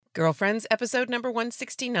Girlfriends, episode number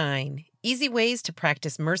 169, Easy Ways to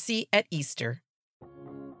Practice Mercy at Easter.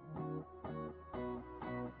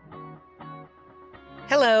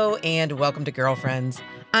 Hello, and welcome to Girlfriends.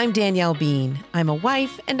 I'm Danielle Bean. I'm a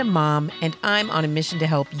wife and a mom, and I'm on a mission to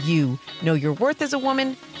help you know your worth as a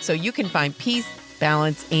woman so you can find peace,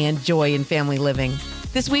 balance, and joy in family living.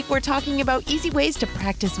 This week, we're talking about easy ways to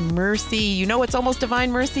practice mercy. You know, it's almost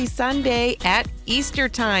Divine Mercy Sunday at Easter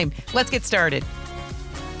time. Let's get started.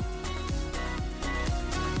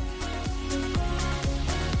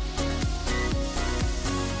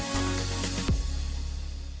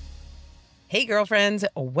 Hey, girlfriends,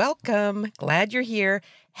 welcome. Glad you're here.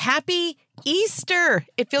 Happy Easter.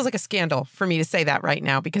 It feels like a scandal for me to say that right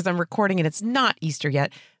now because I'm recording and it's not Easter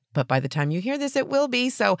yet. But by the time you hear this, it will be.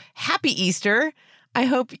 So happy Easter. I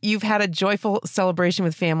hope you've had a joyful celebration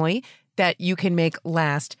with family that you can make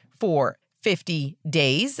last for 50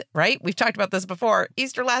 days, right? We've talked about this before.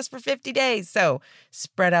 Easter lasts for 50 days. So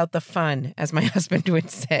spread out the fun, as my husband would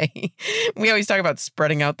say. We always talk about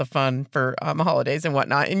spreading out the fun for holidays and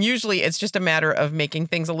whatnot. And usually it's just a matter of making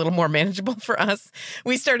things a little more manageable for us.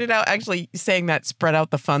 We started out actually saying that spread out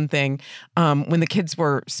the fun thing when the kids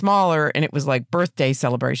were smaller and it was like birthday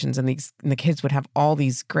celebrations and the kids would have all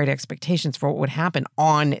these great expectations for what would happen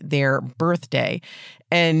on their birthday.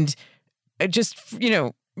 And just,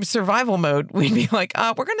 survival mode, we'd be like,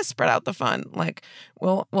 we're going to spread out the fun. Like,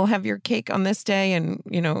 we'll have your cake on this day and,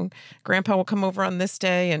 grandpa will come over on this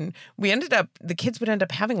day. And the kids would end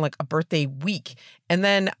up having like a birthday week. And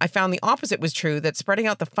then I found the opposite was true, that spreading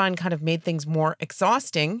out the fun kind of made things more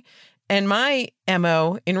exhausting. And my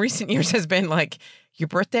MO in recent years has been like, your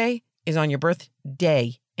birthday is on your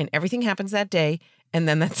birthday and everything happens that day. And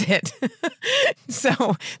then that's it.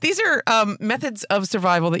 So these are methods of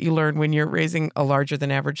survival that you learn when you're raising a larger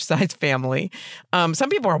than average size family. Some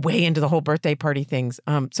people are way into the whole birthday party things.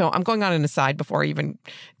 So I'm going on an aside before I even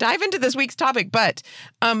dive into this week's topic. But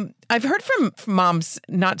I've heard from moms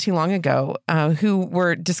not too long ago who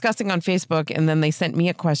were discussing on Facebook, and then they sent me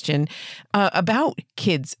a question about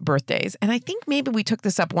kids' birthdays. And I think maybe we took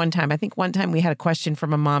this up one time. I think one time we had a question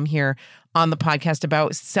from a mom here on the podcast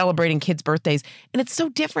about celebrating kids' birthdays. And it's so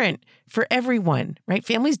different for everyone, right?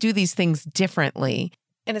 Families do these things differently.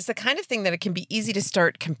 And it's the kind of thing that it can be easy to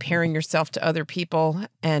start comparing yourself to other people.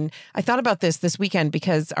 And I thought about this weekend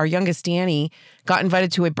because our youngest Danny got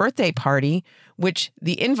invited to a birthday party, which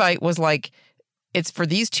the invite was like, it's for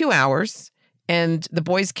these 2 hours and the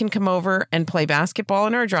boys can come over and play basketball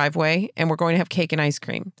in our driveway and we're going to have cake and ice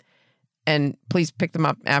cream. And please pick them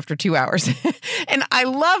up after 2 hours. And I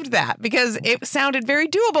loved that because it sounded very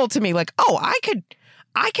doable to me. Like, I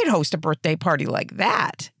could host a birthday party like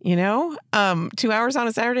that, 2 hours on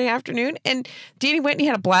a Saturday afternoon. And Danny went and he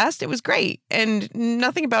had a blast. It was great. And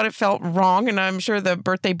nothing about it felt wrong. And I'm sure the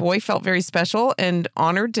birthday boy felt very special and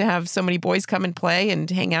honored to have so many boys come and play and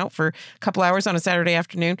hang out for a couple hours on a Saturday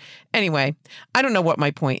afternoon. Anyway, I don't know what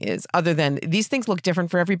my point is other than these things look different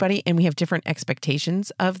for everybody and we have different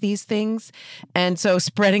expectations of these things. And so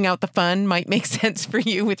spreading out the fun might make sense for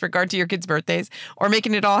you with regard to your kids' birthdays, or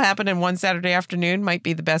making it all happen in one Saturday afternoon might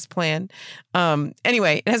be the best plan.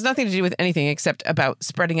 Anyway, it has nothing to do with anything except about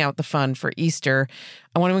spreading out the fun for Easter.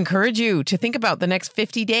 I want to encourage you to think about the next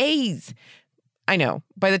 50 days. I know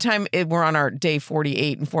by the time we're on our day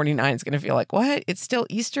 48 and 49, it's going to feel like, what? It's still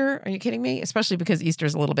Easter? Are you kidding me? Especially because Easter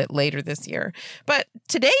is a little bit later this year. But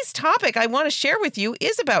today's topic I want to share with you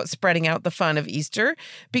is about spreading out the fun of Easter,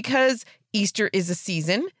 because Easter is a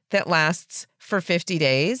season that lasts for 50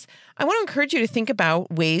 days. I want to encourage you to think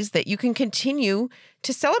about ways that you can continue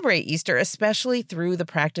to celebrate Easter, especially through the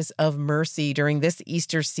practice of mercy during this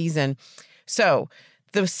Easter season. So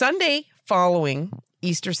the Sunday following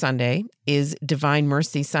Easter Sunday is Divine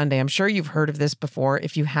Mercy Sunday. I'm sure you've heard of this before.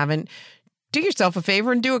 If you haven't, do yourself a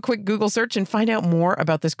favor and do a quick Google search and find out more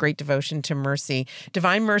about this great devotion to mercy.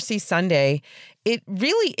 Divine Mercy Sunday, it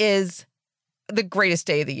really is the greatest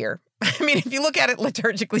day of the year. I mean, if you look at it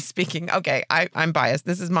liturgically speaking, okay, I'm biased.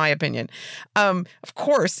 This is my opinion. Of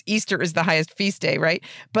course, Easter is the highest feast day, right?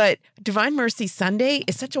 But Divine Mercy Sunday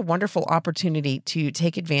is such a wonderful opportunity to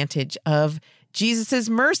take advantage of Jesus's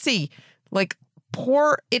mercy. Like,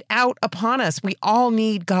 pour it out upon us. We all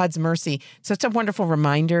need God's mercy. Such a wonderful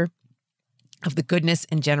reminder of the goodness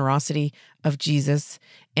and generosity of Jesus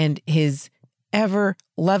and his ever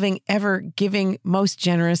loving, ever giving, most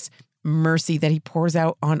generous mercy that he pours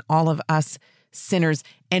out on all of us sinners.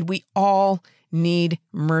 And we all need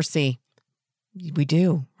mercy. We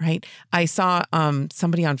do, right? I saw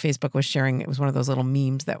somebody on Facebook was sharing, it was one of those little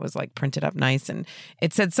memes that was like printed up nice. And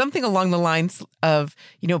it said something along the lines of,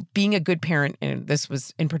 being a good parent, and this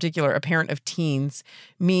was in particular a parent of teens,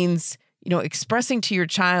 means, expressing to your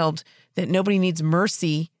child that nobody needs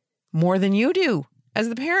mercy more than you do as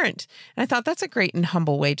the parent. And I thought that's a great and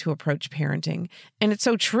humble way to approach parenting. And it's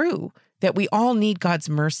so true that we all need God's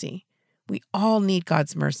mercy. We all need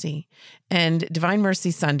God's mercy. And Divine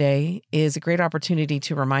Mercy Sunday is a great opportunity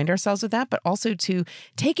to remind ourselves of that, but also to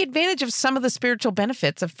take advantage of some of the spiritual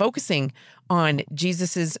benefits of focusing on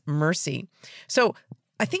Jesus's mercy. So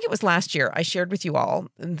I think it was last year I shared with you all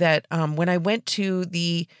that when I went to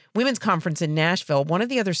the women's conference in Nashville, one of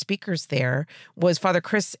the other speakers there was Father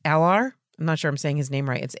Chris Alar. I'm not sure I'm saying his name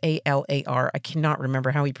right. It's Alar. I cannot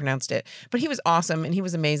remember how he pronounced it, but he was awesome and he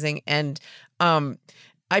was amazing. And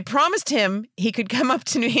I promised him he could come up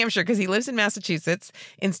to New Hampshire because he lives in Massachusetts,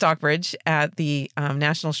 in Stockbridge, at the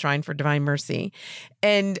National Shrine for Divine Mercy.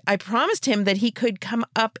 And I promised him that he could come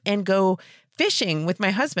up and go fishing with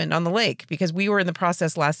my husband on the lake because we were in the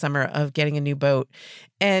process last summer of getting a new boat.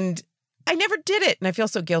 And I never did it, and I feel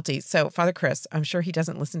so guilty. So, Father Chris, I'm sure he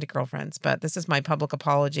doesn't listen to Girlfriends, but this is my public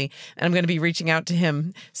apology, and I'm going to be reaching out to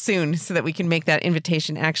him soon so that we can make that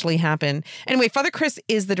invitation actually happen. Anyway, Father Chris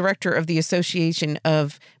is the director of the Association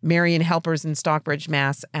of Marian Helpers in Stockbridge,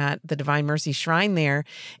 Mass. At the Divine Mercy Shrine there,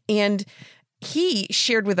 and he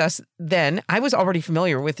shared with us then, I was already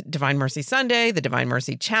familiar with Divine Mercy Sunday, the Divine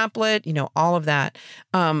Mercy Chaplet, all of that,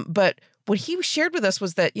 but what he shared with us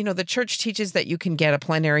was that, the church teaches that you can get a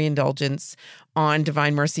plenary indulgence on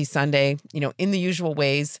Divine Mercy Sunday, in the usual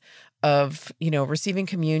ways of, receiving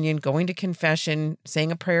communion, going to confession,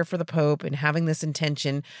 saying a prayer for the Pope, and having this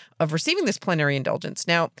intention of receiving this plenary indulgence.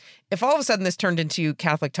 Now, if all of a sudden this turned into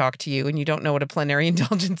Catholic talk to you and you don't know what a plenary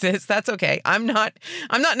indulgence is, that's okay. I'm not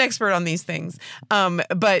an expert on these things.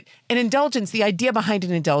 But an indulgence, the idea behind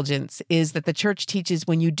an indulgence is that the church teaches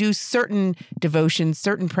when you do certain devotions,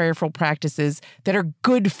 certain prayerful practices that are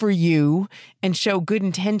good for you and show good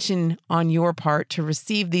intention on your part to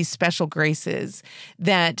receive these special graces,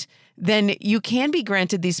 that then you can be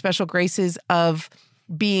granted these special graces of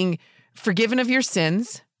being forgiven of your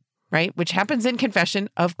sins, right? Which happens in confession,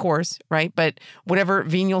 of course, right? But whatever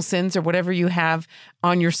venial sins or whatever you have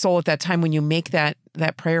on your soul at that time when you make that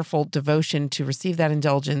prayerful devotion to receive that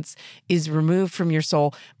indulgence is removed from your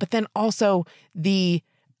soul. But then also the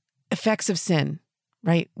effects of sin,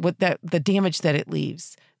 right? The damage that it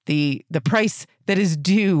leaves. The price that is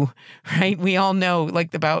due, right? We all know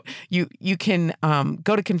about you can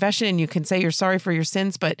go to confession and you can say you're sorry for your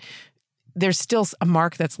sins, but there's still a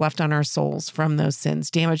mark that's left on our souls from those sins,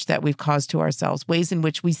 damage that we've caused to ourselves, ways in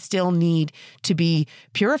which we still need to be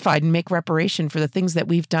purified and make reparation for the things that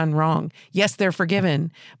we've done wrong. Yes, they're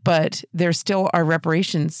forgiven, but there still are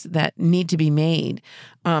reparations that need to be made,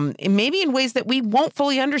 and maybe in ways that we won't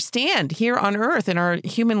fully understand here on earth in our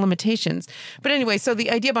human limitations. But anyway, so the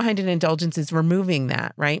idea behind an indulgence is removing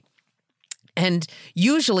that, right? And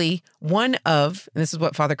usually and this is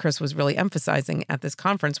what Father Chris was really emphasizing at this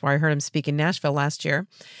conference where I heard him speak in Nashville last year,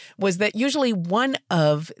 was that usually one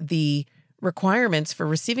of the requirements for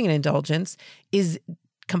receiving an indulgence is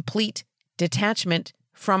complete detachment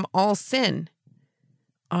from all sin.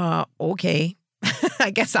 Okay. I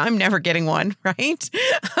guess I'm never getting one, right?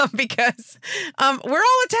 Because we're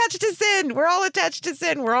all attached to sin. We're all attached to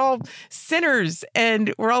sin. We're all sinners,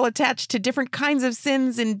 and we're all attached to different kinds of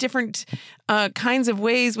sins in different kinds of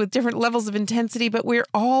ways with different levels of intensity, but we're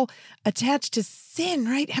all attached to sin,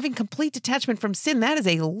 right? Having complete detachment from sin, that is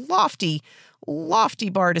a lofty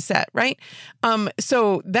bar to set, right?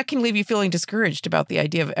 So that can leave you feeling discouraged about the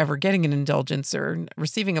idea of ever getting an indulgence or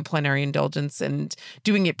receiving a plenary indulgence and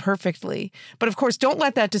doing it perfectly. But of course, don't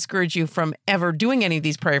let that discourage you from ever doing any of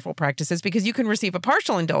these prayerful practices, because you can receive a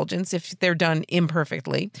partial indulgence if they're done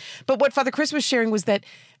imperfectly. But what Father Chris was sharing was that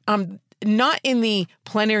not in the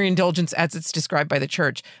plenary indulgence as it's described by the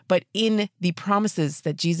church, but in the promises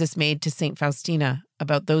that Jesus made to St. Faustina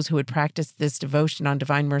about those who would practice this devotion on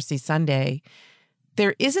Divine Mercy Sunday,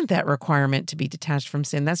 there isn't that requirement to be detached from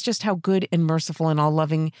sin. That's just how good and merciful and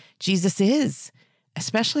all-loving Jesus is,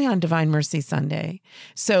 especially on Divine Mercy Sunday.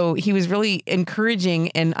 So he was really encouraging,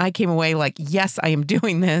 and I came away like, yes, I am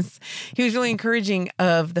doing this. He was really encouraging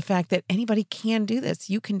of the fact that anybody can do this.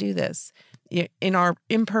 You can do this. In our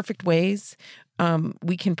imperfect ways,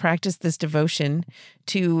 we can practice this devotion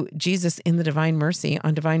to Jesus in the Divine Mercy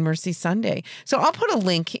on Divine Mercy Sunday. So I'll put a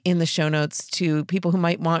link in the show notes to people who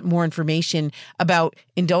might want more information about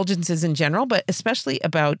indulgences in general, but especially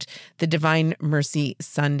about the Divine Mercy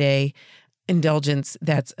Sunday indulgence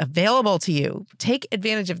that's available to you. Take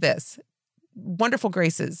advantage of this. wonderful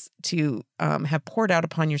graces to have poured out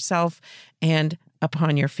upon yourself and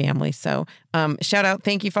upon your family. So shout out.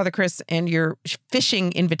 Thank you, Father Chris. And your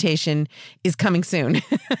fishing invitation is coming soon.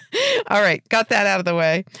 All right. Got that out of the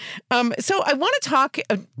way. So I want to talk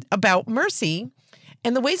about mercy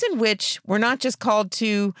and the ways in which we're not just called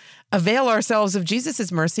to avail ourselves of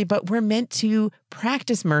Jesus's mercy, but we're meant to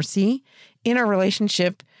practice mercy in our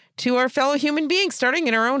relationship to our fellow human beings, starting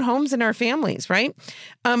in our own homes and our families, right?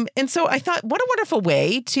 And so I thought, what a wonderful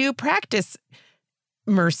way to practice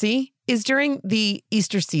mercy is during the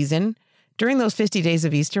Easter season, during those 50 days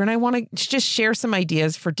of Easter. And I want to just share some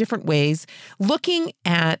ideas for different ways, looking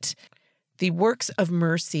at the works of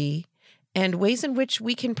mercy and ways in which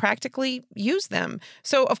we can practically use them.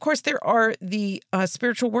 So, of course, there are the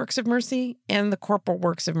spiritual works of mercy and the corporal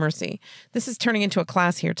works of mercy. This is turning into a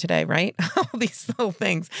class here today, right? All these little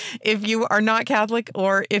things. If you are not Catholic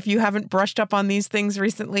or if you haven't brushed up on these things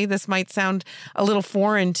recently, this might sound a little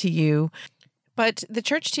foreign to you. But the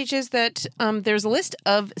church teaches that there's a list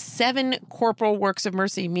of 7 corporal works of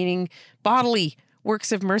mercy, meaning bodily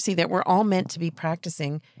works of mercy that we're all meant to be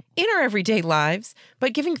practicing in our everyday lives,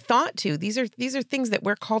 but giving thought to. These are things that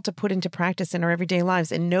we're called to put into practice in our everyday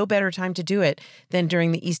lives, and no better time to do it than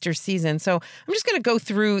during the Easter season. So I'm just going to go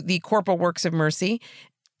through the corporal works of mercy.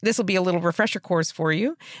 This will be a little refresher course for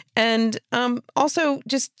you, and also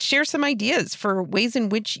just share some ideas for ways in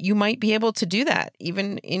which you might be able to do that,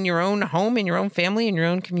 even in your own home, in your own family, in your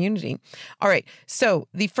own community. All right, so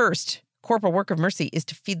the first corporal work of mercy is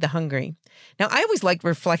to feed the hungry. Now, I always like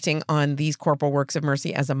reflecting on these corporal works of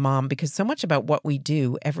mercy as a mom because so much about what we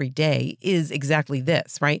do every day is exactly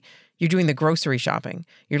this, right? You're doing the grocery shopping.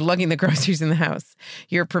 You're lugging the groceries in the house.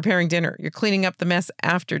 You're preparing dinner. You're cleaning up the mess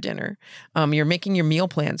after dinner. You're making your meal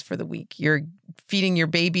plans for the week. You're feeding your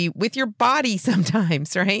baby with your body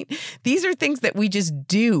sometimes, right? These are things that we just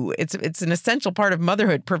do. It's an essential part of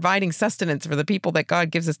motherhood, providing sustenance for the people that God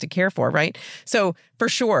gives us to care for, right? So for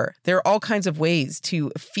sure, there are all kinds of ways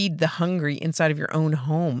to feed the hungry inside of your own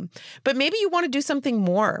home. But maybe you want to do something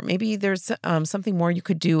more. Maybe there's something more you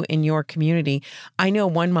could do in your community. I know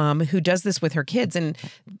one mom who does this with her kids, and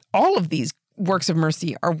all of these works of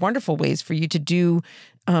mercy are wonderful ways for you to do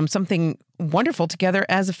something wonderful together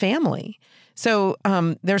as a family. So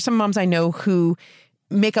there are some moms I know who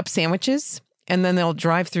make up sandwiches and then they'll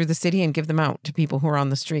drive through the city and give them out to people who are on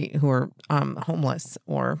the street, who are homeless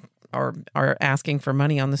or are asking for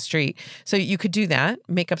money on the street. So you could do that,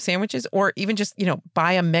 make up sandwiches, or even just,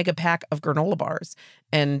 buy a mega pack of granola bars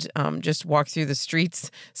and just walk through the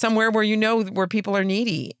streets somewhere where people are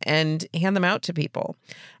needy and hand them out to people.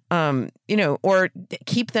 Or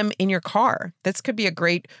keep them in your car. This could be a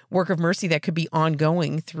great work of mercy that could be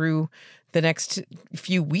ongoing through the next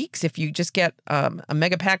few weeks. If you just get a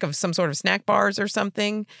mega pack of some sort of snack bars or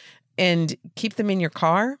something and keep them in your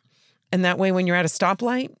car. And that way, when you're at a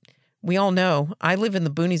stoplight, we all know I live in the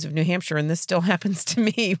boonies of New Hampshire, and this still happens to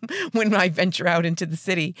me when I venture out into the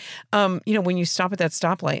city. When you stop at that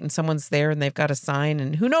stoplight and someone's there and they've got a sign,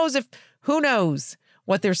 and who knows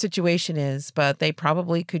what their situation is, but they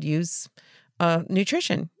probably could use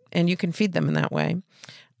nutrition, and you can feed them in that way.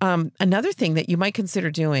 Another thing that you might consider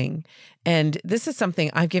doing, and this is something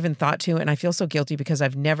I've given thought to, and I feel so guilty because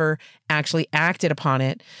I've never actually acted upon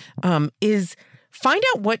it, is find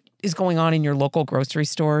out what is going on in your local grocery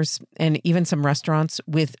stores and even some restaurants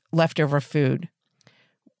with leftover food.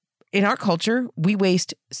 In our culture, we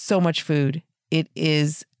waste so much food. It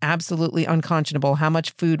is absolutely unconscionable how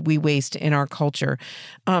much food we waste in our culture.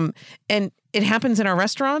 And it happens in our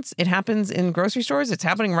restaurants. It happens in grocery stores. It's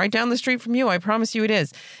happening right down the street from you. I promise you it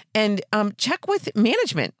is. And check with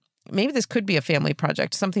management. Maybe this could be a family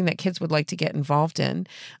project, something that kids would like to get involved in.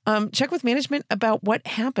 Check with management about what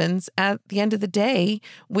happens at the end of the day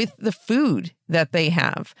with the food that they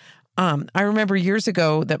have. I remember years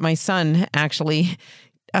ago that my son actually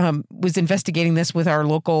was investigating this with our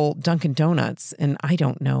local Dunkin' Donuts. And I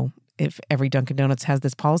don't know if every Dunkin' Donuts has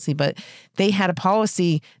this policy, but they had a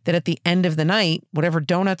policy that at the end of the night, whatever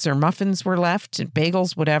donuts or muffins were left,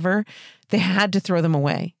 bagels, whatever, they had to throw them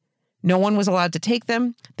away. No one was allowed to take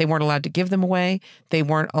them. They weren't allowed to give them away. They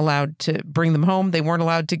weren't allowed to bring them home. They weren't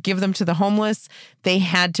allowed to give them to the homeless. They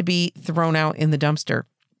had to be thrown out in the dumpster.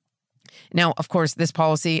 Now, of course, this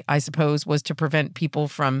policy, I suppose, was to prevent people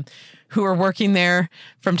who are working there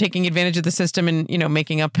from taking advantage of the system and,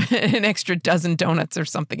 making up an extra dozen donuts or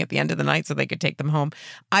something at the end of the night so they could take them home.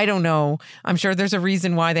 I don't know. I'm sure there's a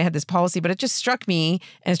reason why they had this policy, but it just struck me,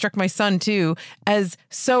 and it struck my son too, as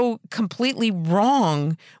so completely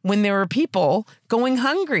wrong when there were people going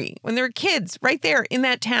hungry, when there were kids right there in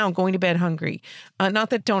that town going to bed hungry. Not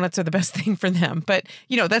that donuts are the best thing for them, but,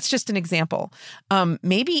 that's just an example.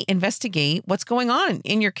 Maybe investigate what's going on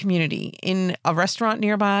in your community, in a restaurant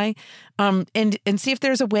nearby, and see if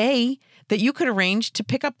there's a way that you could arrange to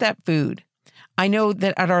pick up that food. I know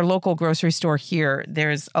that at our local grocery store here,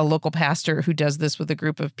 there's a local pastor who does this with a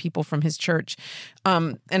group of people from his church.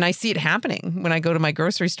 And I see it happening when I go to my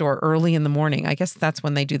grocery store early in the morning. I guess that's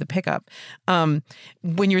when they do the pickup. When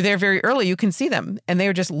you're there very early, you can see them, and they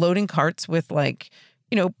are just loading carts with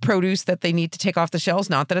produce that they need to take off the shelves.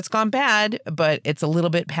 Not that it's gone bad, but it's a little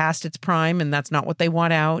bit past its prime, and that's not what they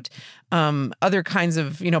want out. Other kinds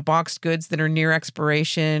of, boxed goods that are near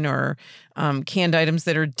expiration, or canned items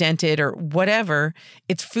that are dented or whatever.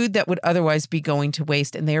 It's food that would otherwise be going to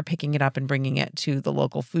waste, and they are picking it up and bringing it to the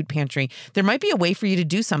local food pantry. There might be a way for you to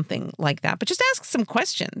do something like that, but just ask some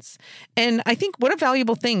questions. And I think what a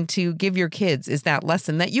valuable thing to give your kids is that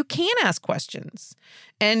lesson that you can ask questions,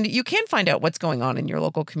 and you can find out what's going on in your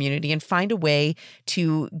local community and find a way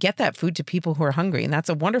to get that food to people who are hungry. And that's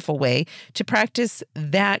a wonderful way to practice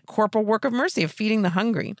that corporal work of mercy, of feeding the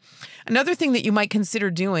hungry. Another thing that you might consider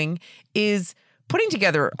doing is putting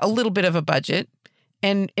together a little bit of a budget,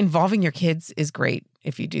 and involving your kids is great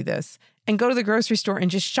if you do this. And go to the grocery store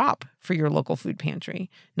and just shop for your local food pantry.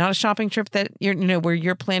 Not a shopping trip that where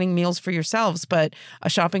you're planning meals for yourselves, but a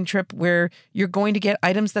shopping trip where you're going to get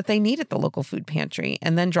items that they need at the local food pantry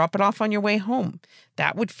and then drop it off on your way home.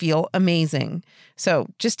 That would feel amazing. So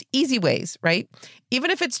just easy ways, right?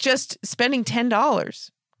 Even if it's just spending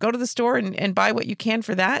 $10, go to the store and buy what you can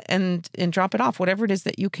for that and drop it off, whatever it is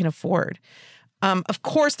that you can afford. Of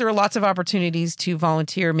course, there are lots of opportunities to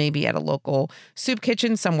volunteer, maybe at a local soup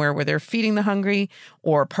kitchen somewhere where they're feeding the hungry,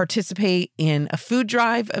 or participate in a food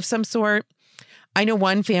drive of some sort. I know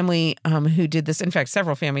one family who did this, in fact,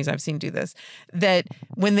 several families I've seen do this, that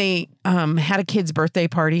when they had a kid's birthday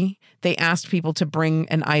party, they asked people to bring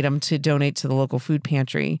an item to donate to the local food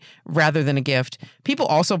pantry rather than a gift. People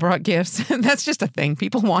also brought gifts. That's just a thing.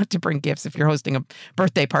 People want to bring gifts if you're hosting a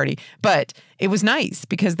birthday party. But it was nice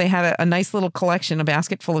because they had a nice little collection, a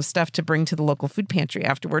basket full of stuff to bring to the local food pantry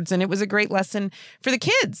afterwards. And it was a great lesson for the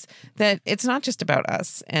kids that it's not just about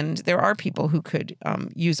us. And there are people who could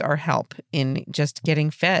use our help in just getting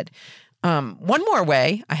fed. One more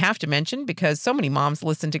way I have to mention, because so many moms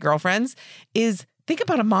listen to Girlfriends, is think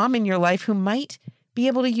about a mom in your life who might be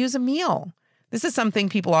able to use a meal. This is something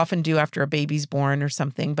people often do after a baby's born or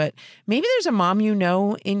something, but maybe there's a mom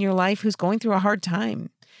in your life who's going through a hard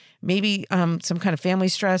time. Maybe some kind of family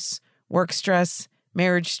stress, work stress,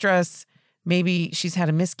 marriage stress. Maybe she's had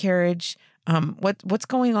a miscarriage. What's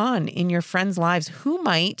going on in your friends' lives? Who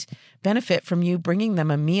might benefit from you bringing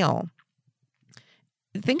them a meal?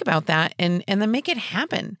 Think about that and then make it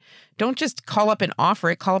happen. Don't just call up and offer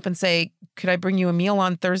it. Call up and say, could I bring you a meal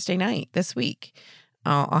on Thursday night this week?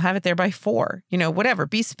 I'll have it there by 4, whatever.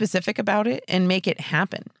 Be specific about it and make it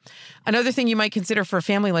happen. Another thing you might consider for a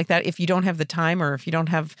family like that, if you don't have the time, or if you're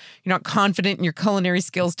not confident in your culinary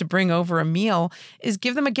skills to bring over a meal, is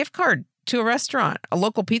give them a gift card to a restaurant, a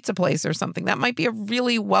local pizza place or something. That might be a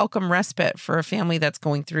really welcome respite for a family that's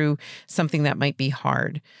going through something that might be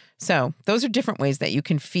hard. So those are different ways that you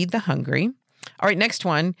can feed the hungry. All right, next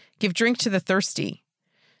one, give drink to the thirsty.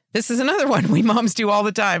 This is another one we moms do all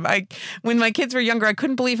the time. When my kids were younger, I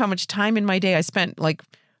couldn't believe how much time in my day I spent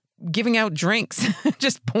giving out drinks,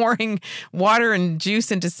 just pouring water and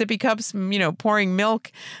juice into sippy cups, pouring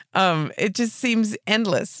milk. It just seems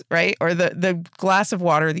endless, right? Or the glass of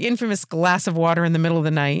water, the infamous glass of water in the middle of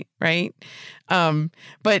the night, right?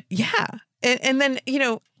 But yeah. And then,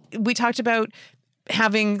 we talked about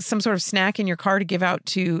having some sort of snack in your car to give out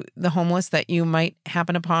to the homeless that you might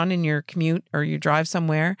happen upon in your commute or your drive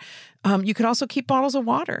somewhere. You could also keep bottles of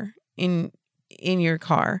water in your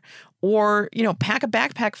car, or, pack a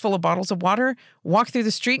backpack full of bottles of water, walk through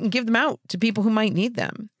the street and give them out to people who might need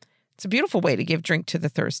them. It's a beautiful way to give drink to the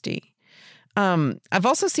thirsty. I've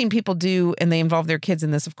also seen people do, and they involve their kids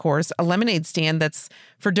in this, of course, a lemonade stand that's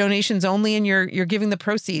for donations only, and you're giving the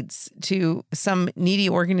proceeds to some needy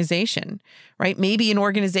organization, right? Maybe an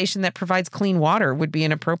organization that provides clean water would be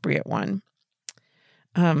an appropriate one.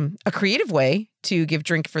 A creative way to give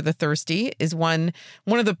drink for the thirsty is one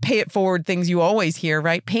of the pay it forward things you always hear,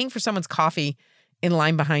 right? Paying for someone's coffee in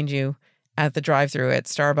line behind you at the drive-thru at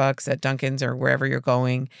Starbucks, at Dunkin's, or wherever you're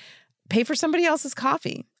going. Pay for somebody else's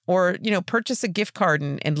coffee. Or, purchase a gift card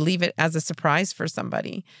and leave it as a surprise for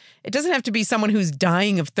somebody. It doesn't have to be someone who's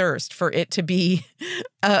dying of thirst for it to be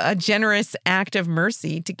a generous act of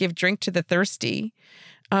mercy to give drink to the thirsty.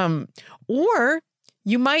 Or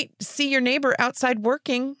you might see your neighbor outside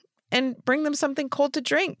working and bring them something cold to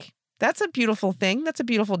drink. That's a beautiful thing. That's a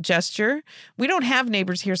beautiful gesture. We don't have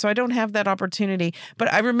neighbors here, so I don't have that opportunity.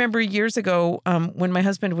 But I remember years ago when my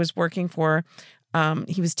husband was working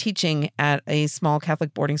he was teaching at a small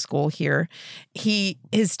Catholic boarding school here.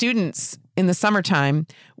 His students in the summertime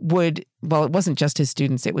it wasn't just his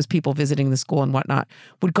students, it was people visiting the school and whatnot,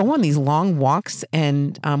 would go on these long walks.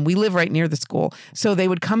 And we live right near the school. So they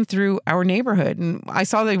would come through our neighborhood. And I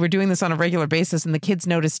saw they were doing this on a regular basis, and the kids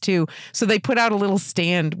noticed too. So they put out a little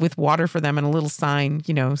stand with water for them and a little sign,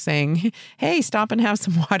 saying, hey, stop and have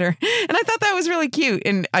some water. And I thought that was really cute.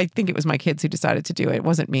 And I think it was my kids who decided to do it. It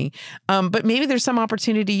wasn't me. But maybe there's some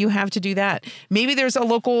opportunity you have to do that. Maybe there's a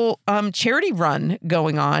local charity run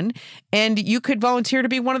going on, and you could volunteer to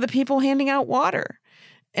be one of the people handing out water.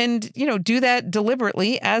 And, do that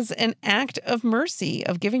deliberately as an act of mercy,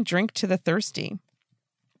 of giving drink to the thirsty.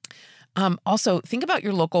 Also, think about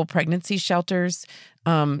your local pregnancy shelters.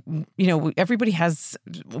 Everybody has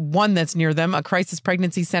one that's near them, a crisis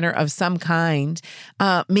pregnancy center of some kind.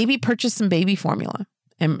 Maybe purchase some baby formula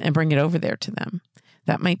and bring it over there to them.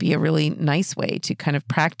 That might be a really nice way to kind of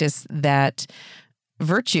practice that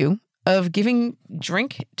virtue of giving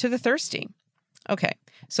drink to the thirsty. Okay,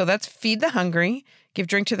 so that's feed the hungry, give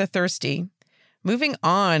drink to the thirsty. Moving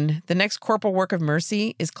on, the next corporal work of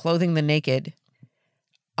mercy is clothing the naked.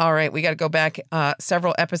 All right, we got to go back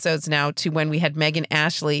several episodes now to when we had Megan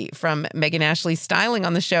Ashley from Megan Ashley Styling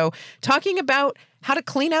on the show talking about how to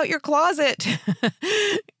clean out your closet.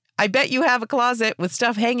 I bet you have a closet with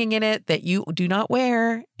stuff hanging in it that you do not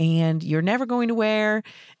wear and you're never going to wear.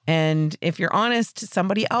 And if you're honest,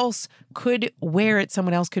 somebody else could wear it.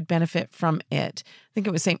 Someone else could benefit from it. I think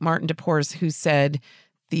it was St. Martin de Porres who said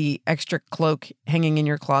the extra cloak hanging in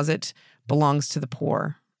your closet belongs to the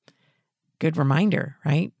poor. Good reminder,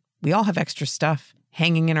 right? We all have extra stuff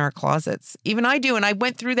hanging in our closets. Even I do. And I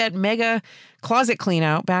went through that mega closet clean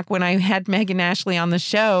out back when I had Megan Ashley on the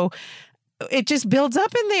show. It just builds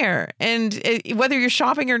up in there. And whether you're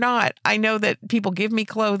shopping or not, I know that people give me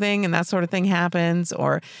clothing and that sort of thing happens.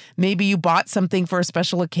 Or maybe you bought something for a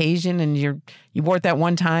special occasion and you wore it that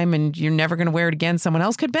one time and you're never going to wear it again. Someone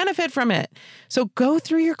else could benefit from it. So go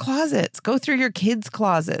through your closets, go through your kids'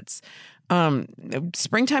 closets.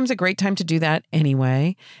 Springtime's a great time to do that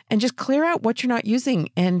anyway. And just clear out what you're not using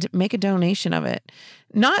and make a donation of it.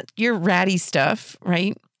 Not your ratty stuff,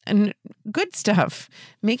 right? And good stuff.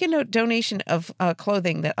 Make a donation of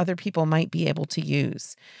clothing that other people might be able to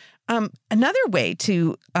use. Another way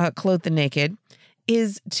to clothe the naked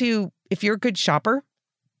is to, if you're a good shopper,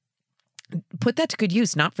 put that to good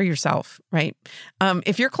use, not for yourself, right?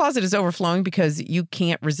 If your closet is overflowing because you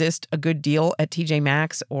can't resist a good deal at TJ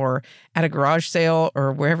Maxx or at a garage sale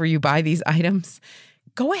or wherever you buy these items,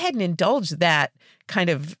 go ahead and indulge that kind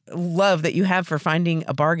of love that you have for finding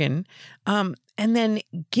a bargain, and then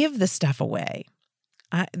give the stuff away.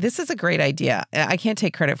 This is a great idea. I can't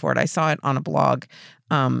take credit for it. I saw it on a blog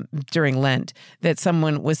during Lent that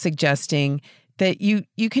someone was suggesting that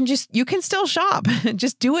you can still shop,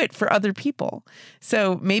 just do it for other people.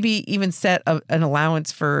 So maybe even set an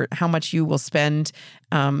allowance for how much you will spend,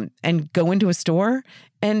 and go into a store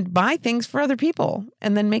and buy things for other people,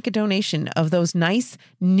 and then make a donation of those nice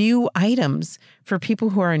new items for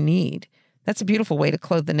people who are in need. That's a beautiful way to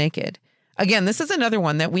clothe the naked. Again, this is another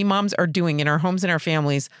one that we moms are doing in our homes and our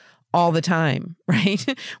families all the time,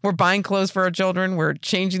 right? We're buying clothes for our children. We're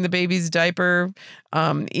changing the baby's diaper.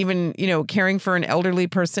 Even, caring for an elderly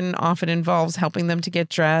person often involves helping them to get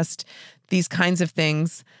dressed, these kinds of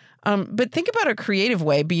things. But think about a creative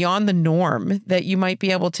way beyond the norm that you might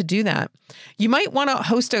be able to do that. You might want to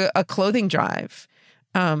host a clothing drive.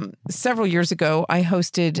 Several years ago, I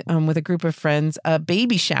hosted with a group of friends a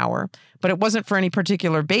baby shower, but it wasn't for any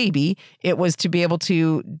particular baby. It was to be able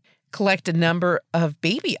to collect a number of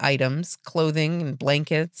baby items, clothing and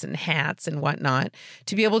blankets and hats and whatnot,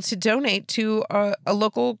 to be able to donate to a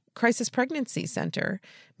local crisis pregnancy center.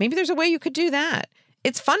 Maybe there's a way you could do that.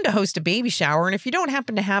 It's fun to host a baby shower. And if you don't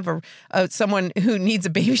happen to have someone who needs a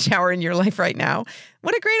baby shower in your life right now,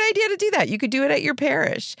 what a great idea to do that. You could do it at your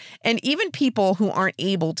parish. And even people who aren't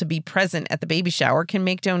able to be present at the baby shower can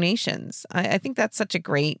make donations. I think that's such a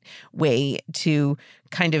great way to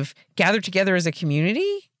kind of gather together as a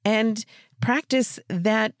community and practice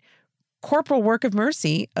that corporal work of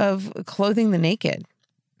mercy of clothing the naked.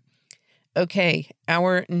 Okay,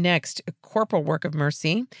 our next corporal work of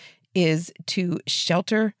mercy is to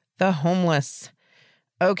shelter the homeless.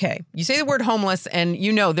 Okay, you say the word homeless, and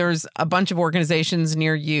there's a bunch of organizations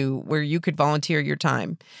near you where you could volunteer your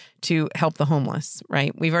time to help the homeless,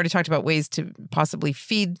 right? We've already talked about ways to possibly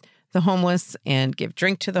feed the homeless and give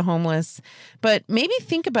drink to the homeless, but maybe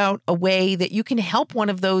think about a way that you can help one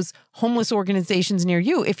of those homeless organizations near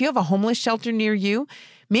you. If you have a homeless shelter near you,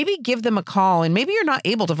 maybe give them a call, and maybe you're not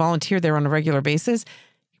able to volunteer there on a regular basis.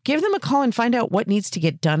 Give them a call and find out what needs to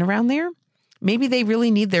get done around there. Maybe they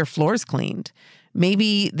really need their floors cleaned.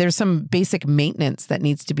 Maybe there's some basic maintenance that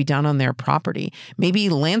needs to be done on their property. Maybe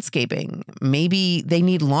landscaping. Maybe they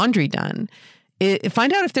need laundry done.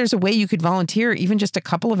 Find out if there's a way you could volunteer even just a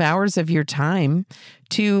couple of hours of your time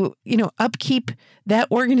to, upkeep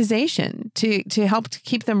that organization, to help to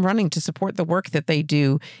keep them running, to support the work that they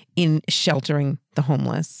do in sheltering the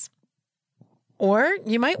homeless. Or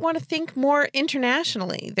you might want to think more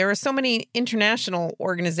internationally. There are so many international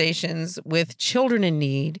organizations with children in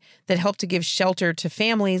need that help to give shelter to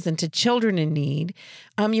families and to children in need.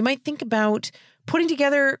 You might think about putting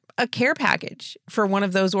together a care package for one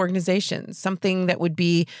of those organizations, something that would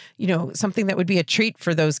be, a treat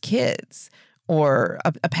for those kids, or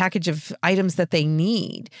a package of items that they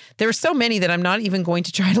need. There are so many that I'm not even going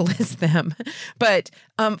to try to list them, but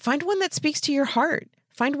find one that speaks to your heart.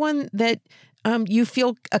 Find one that you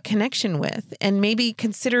feel a connection with, and maybe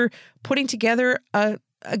consider putting together a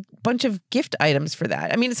bunch of gift items for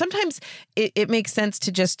that. I mean, sometimes it makes sense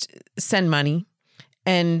to just send money.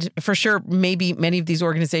 And for sure, maybe many of these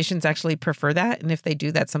organizations actually prefer that. And if they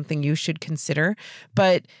do, that's something you should consider.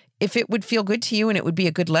 But if it would feel good to you and it would be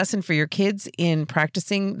a good lesson for your kids in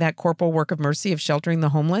practicing that corporal work of mercy of sheltering the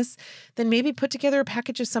homeless, then maybe put together a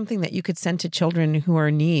package of something that you could send to children who are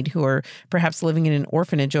in need, who are perhaps living in an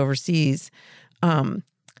orphanage overseas.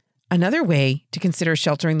 Another way to consider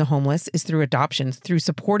sheltering the homeless is through adoptions, through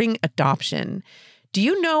supporting adoption. Do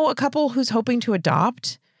you know a couple who's hoping to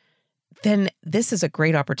adopt? Then this is a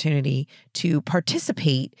great opportunity to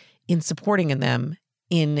participate in supporting them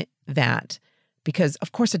in that. Because,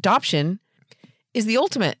 of course, adoption is the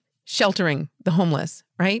ultimate sheltering the homeless,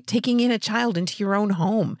 right? Taking in a child into your own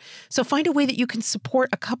home. So find a way that you can support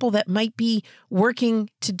a couple that might be working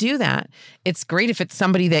to do that. It's great if it's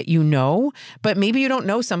somebody that you know, but maybe you don't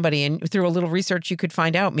know somebody, and through a little research you could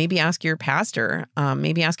find out. Maybe ask your pastor,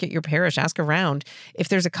 maybe ask at your parish, ask around if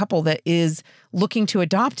there's a couple that is looking to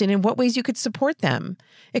adopt and in what ways you could support them.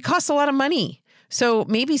 It costs a lot of money. So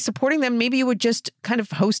maybe supporting them, maybe you would just kind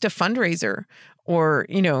of host a fundraiser, or,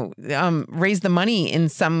 raise the money in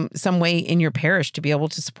some way in your parish to be able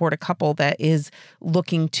to support a couple that is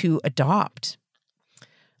looking to adopt.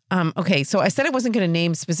 Okay, so I said I wasn't going to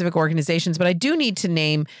name specific organizations, but I do need to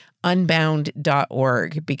name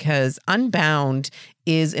Unbound.org, because Unbound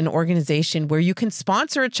is an organization where you can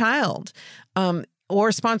sponsor a child,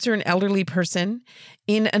 or sponsor an elderly person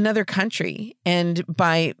in another country. And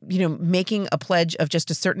by, making a pledge of just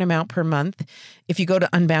a certain amount per month, if you go to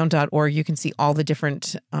unbound.org, you can see all the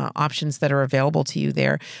different options that are available to you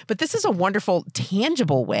there. But this is a wonderful,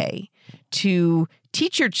 tangible way to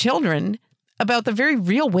teach your children about the very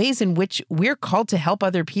real ways in which we're called to help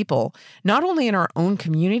other people, not only in our own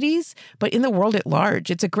communities, but in the world at large.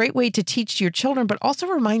 It's a great way to teach your children, but also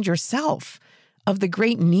remind yourself of the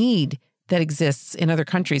great need that exists in other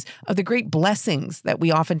countries, of the great blessings that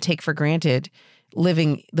we often take for granted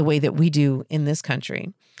living the way that we do in this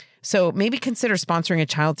country. So maybe consider sponsoring a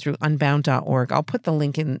child through unbound.org. I'll put the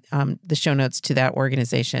link in the show notes to that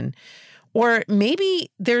organization. Or maybe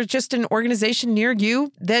there's just an organization near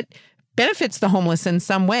you that benefits the homeless in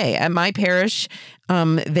some way. At my parish,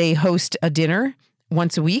 they host a dinner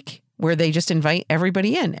once a week where they just invite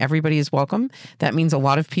everybody in. Everybody is welcome. That means a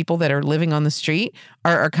lot of people that are living on the street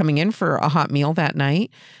are coming in for a hot meal that night.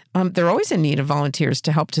 They're always in need of volunteers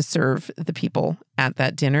to help to serve the people at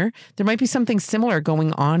that dinner. There might be something similar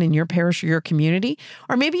going on in your parish or your community,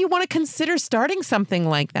 or maybe you want to consider starting something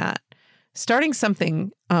like that. Starting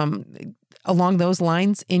something along those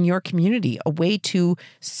lines in your community, a way to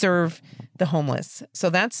serve the homeless. So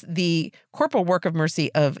that's the corporal work of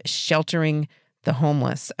mercy of sheltering the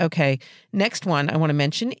homeless. Okay, next one I want to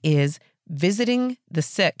mention is visiting the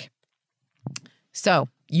sick. So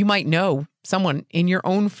you might know someone in your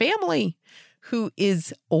own family who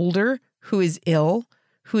is older, who is ill,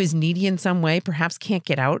 who is needy in some way, perhaps can't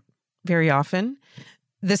get out very often.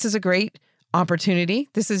 This is a great opportunity.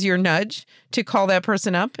 This is your nudge to call that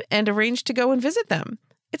person up and arrange to go and visit them.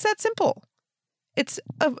 It's that simple. It's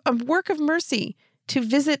a work of mercy to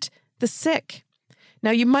visit the sick.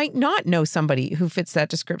 Now, you might not know somebody who fits that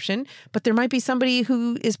description, but there might be somebody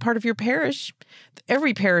who is part of your parish.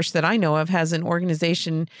 Every parish that I know of has an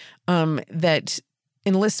organization that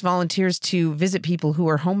enlists volunteers to visit people who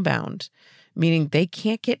are homebound, meaning they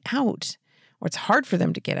can't get out, or it's hard for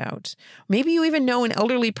them to get out. Maybe you even know an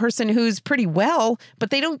elderly person who's pretty well, but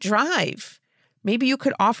they don't drive. Maybe you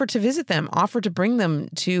could offer to visit them, offer to bring them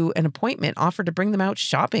to an appointment, offer to bring them out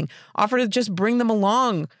shopping, offer to just bring them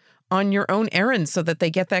along on your own errands so that they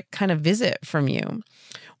get that kind of visit from you,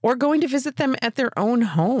 or going to visit them at their own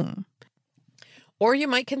home. Or you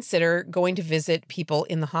might consider going to visit people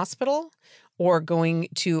in the hospital or going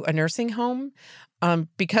to a nursing home.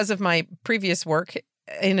 Because of my previous work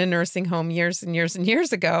in a nursing home years and years and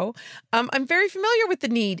years ago, I'm very familiar with the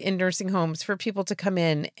need in nursing homes for people to come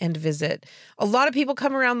in and visit. A lot of people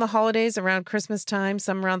come around the holidays, around Christmas time,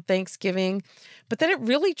 some around Thanksgiving, but then it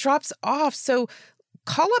really drops off. So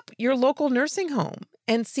call up your local nursing home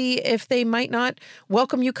and see if they might not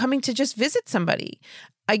welcome you coming to just visit somebody.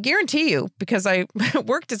 I guarantee you, because I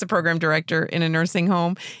worked as a program director in a nursing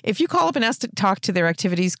home, if you call up and ask to talk to their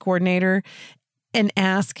activities coordinator and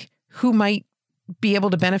ask who might be able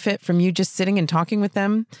to benefit from you just sitting and talking with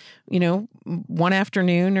them, one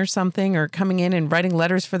afternoon or something, or coming in and writing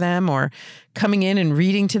letters for them, or coming in and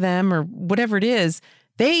reading to them, or whatever it is,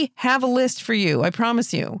 they have a list for you, I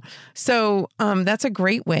promise you. So that's a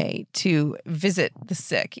great way to visit the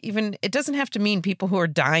sick. Even it doesn't have to mean people who are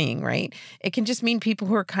dying, right? It can just mean people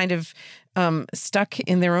who are kind of stuck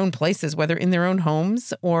in their own places, whether in their own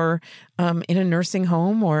homes or in a nursing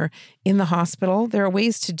home or in the hospital. There are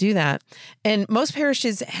ways to do that. And most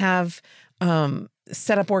parishes have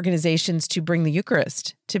set up organizations to bring the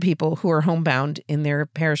Eucharist to people who are homebound in their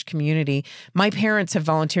parish community. My parents have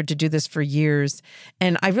volunteered to do this for years,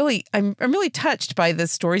 and I'm really touched by the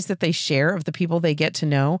stories that they share of the people they get to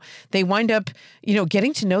know. They wind up,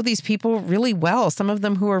 getting to know these people really well. Some of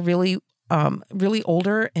them who are really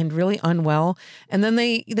older and really unwell, and then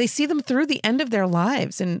they see them through the end of their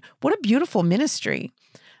lives. And what a beautiful ministry!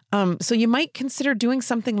 So you might consider doing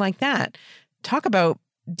something like that. Talk about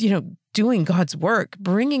doing God's work,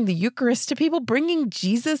 bringing the Eucharist to people, bringing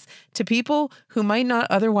Jesus to people who might not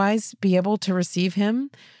otherwise be able to receive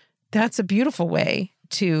him. That's a beautiful way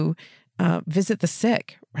to visit the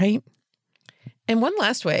sick, right? And one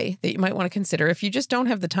last way that you might want to consider, if you just don't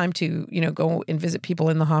have the time to, go and visit people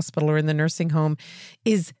in the hospital or in the nursing home,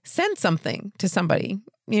 is send something to somebody,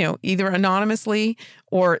 either anonymously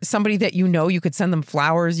or somebody that you could send them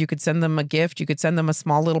flowers, you could send them a gift, you could send them a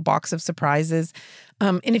small little box of surprises.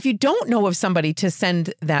 And if you don't know of somebody to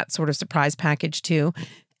send that sort of surprise package to,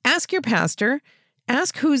 ask your pastor.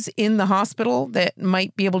 Ask who's in the hospital that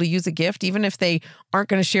might be able to use a gift, even if they aren't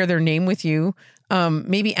going to share their name with you.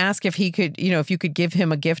 Maybe ask if he could, if you could give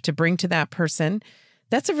him a gift to bring to that person.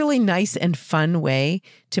 That's a really nice and fun way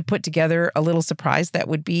to put together a little surprise that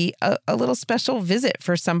would be a little special visit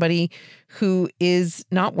for somebody who is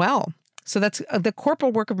not well. So that's the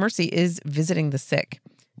corporal work of mercy is visiting the sick.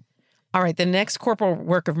 All right, the next corporal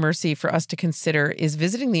work of mercy for us to consider is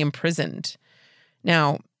visiting the imprisoned.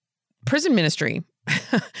 Now, prison ministry,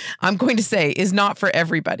 I'm going to say, is not for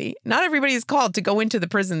everybody. Not everybody is called to go into the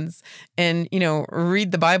prisons and,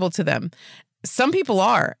 read the Bible to them. Some people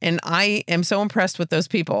are, and I am so impressed with those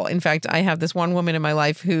people. In fact, I have this one woman in my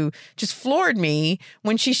life who just floored me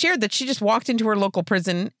when she shared that she just walked into her local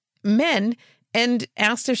prison men and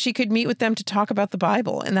asked if she could meet with them to talk about the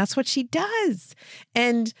Bible. And that's what she does.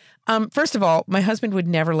 And first of all, my husband would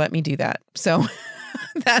never let me do that. So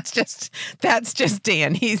that's just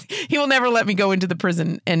Dan. He will never let me go into the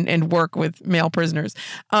prison and work with male prisoners.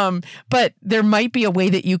 But there might be a way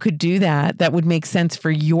that you could do that would make sense for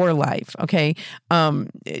your life. Okay.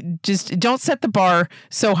 Just don't set the bar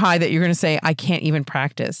so high that you're going to say, I can't even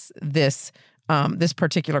practice this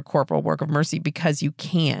particular corporal work of mercy, because you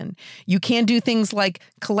can. You can do things like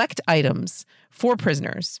collect items for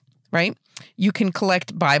prisoners, right? You can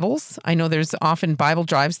collect Bibles. I know there's often Bible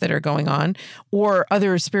drives that are going on, or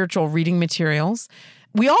other spiritual reading materials.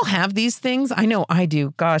 We all have these things. I know I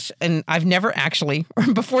do. Gosh, and I've never actually,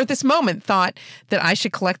 before this moment, thought that I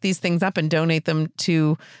should collect these things up and donate them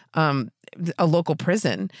to a local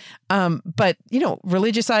prison. But,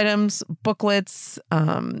 religious items, booklets,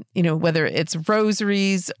 whether it's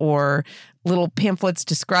rosaries or little pamphlets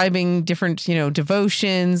describing different,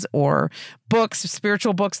 devotions, or books,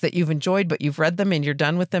 spiritual books that you've enjoyed, but you've read them and you're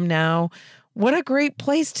done with them now. What a great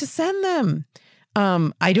place to send them.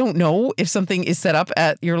 I don't know if something is set up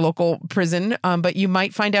at your local prison, but you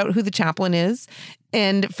might find out who the chaplain is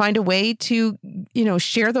and find a way to,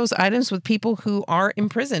 share those items with people who are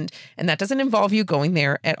imprisoned. And that doesn't involve you going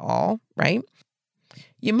there at all, right?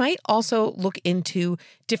 You might also look into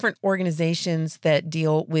different organizations that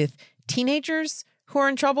deal with teenagers who are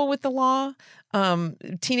in trouble with the law,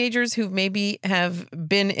 teenagers who maybe have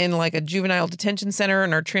been in like a juvenile detention center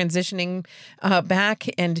and are transitioning back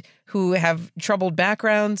and who have troubled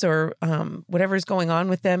backgrounds or whatever's going on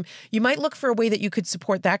with them. You might look for a way that you could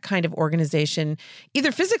support that kind of organization,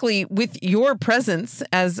 either physically with your presence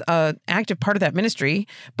as an active part of that ministry,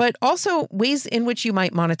 but also ways in which you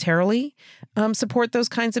might monetarily support those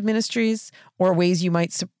kinds of ministries, or ways you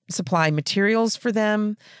might supply materials for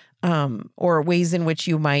them, or ways in which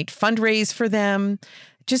you might fundraise for them.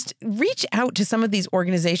 Just reach out to some of these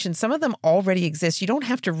organizations. Some of them already exist. You don't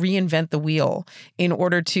have to reinvent the wheel in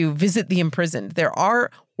order to visit the imprisoned. There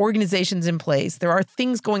are organizations in place. There are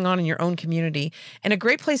things going on in your own community. And a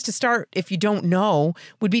great place to start, if you don't know,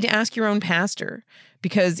 would be to ask your own pastor,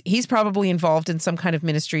 because he's probably involved in some kind of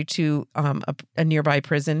ministry to a nearby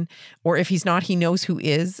prison. Or if he's not, he knows who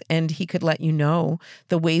is, and he could let you know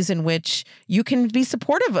the ways in which you can be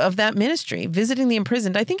supportive of that ministry. Visiting the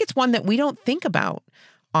imprisoned, I think it's one that we don't think about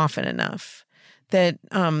often enough. That,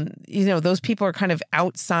 those people are kind of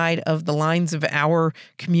outside of the lines of our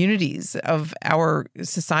communities, of our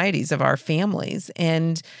societies, of our families.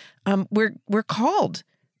 And we're called.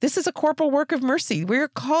 This is a corporal work of mercy. We're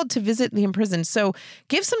called to visit the imprisoned. So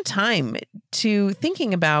give some time to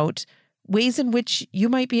thinking about ways in which you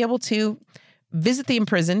might be able to visit the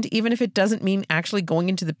imprisoned, even if it doesn't mean actually going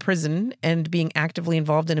into the prison and being actively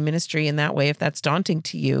involved in a ministry in that way, if that's daunting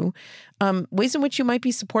to you. Ways in which you might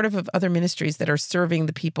be supportive of other ministries that are serving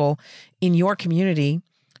the people in your community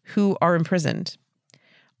who are imprisoned.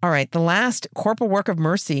 All right, the last corporal work of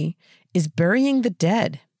mercy is burying the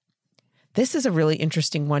dead. This is a really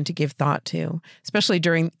interesting one to give thought to, especially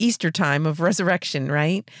during Easter time of resurrection,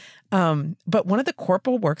 right? But one of the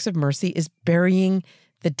corporal works of mercy is burying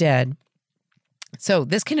the dead. So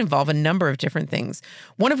this can involve a number of different things,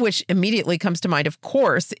 one of which immediately comes to mind, of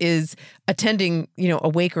course, is attending, a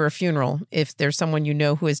wake or a funeral if there's someone you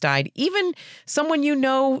know who has died, even someone you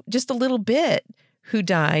know just a little bit who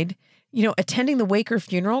died. Attending the wake or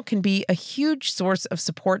funeral can be a huge source of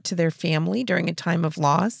support to their family during a time of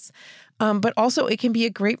loss. But also it can be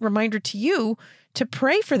a great reminder to you to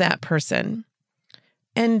pray for that person.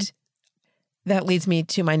 And that leads me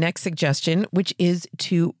to my next suggestion, which is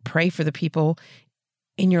to pray for the people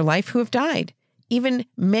in your life who have died, even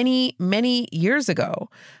many, many years ago.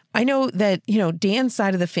 I know that, Dan's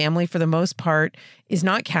side of the family, for the most part, is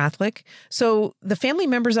not Catholic. So the family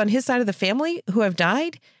members on his side of the family who have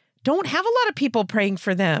died don't have a lot of people praying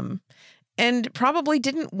for them. And probably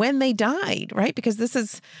didn't when they died, right? Because this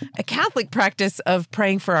is a Catholic practice of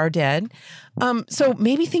praying for our dead. So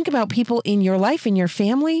maybe think about people in your life, in your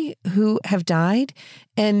family who have died,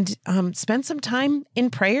 and spend some time in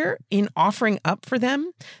prayer, in offering up for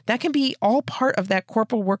them. That can be all part of that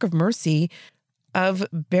corporal work of mercy of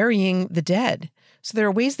burying the dead. So there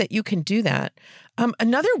are ways that you can do that.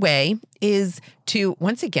 Another way is to,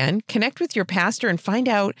 once again, connect with your pastor and find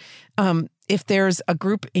out if there's a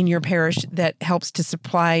group in your parish that helps to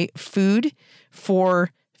supply food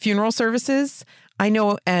for funeral services. I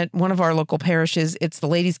know at one of our local parishes, it's the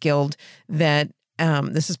Ladies Guild that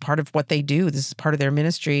this is part of what they do. This is part of their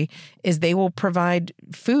ministry, is they will provide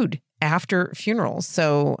food after funerals.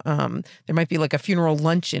 So there might be like a funeral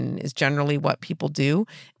luncheon is generally what people do,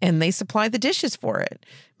 and they supply the dishes for it.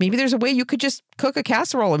 Maybe there's a way you could just cook a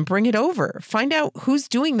casserole and bring it over. Find out who's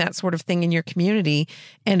doing that sort of thing in your community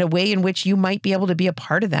and a way in which you might be able to be a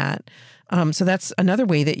part of that. So that's another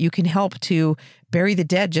way that you can help to bury the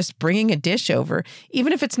dead, just bringing a dish over,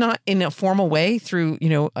 even if it's not in a formal way through,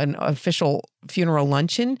 an official funeral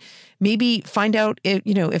luncheon. Maybe find out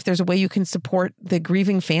if there's a way you can support the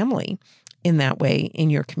grieving family in that way in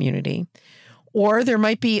your community. Or there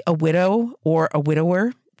might be a widow or a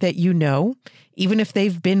widower that even if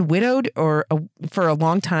they've been widowed or for a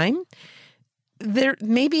long time. There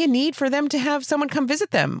may be a need for them to have someone come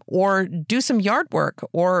visit them or do some yard work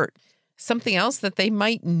or something else that they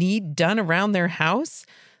might need done around their house.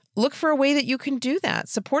 Look for a way that you can do that.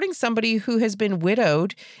 Supporting somebody who has been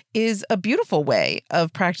widowed is a beautiful way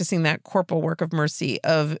of practicing that corporal work of mercy,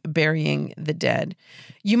 of burying the dead.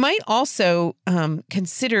 You might also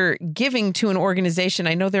consider giving to an organization.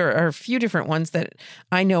 I know there are a few different ones that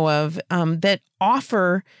I know of that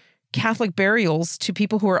offer Catholic burials to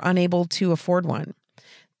people who are unable to afford one.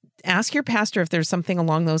 Ask your pastor if there's something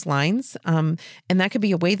along those lines, and that could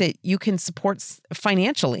be a way that you can support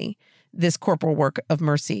financially this corporal work of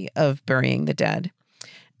mercy of burying the dead.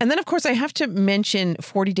 And then, of course, I have to mention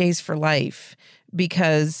 40 Days for Life,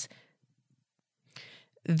 because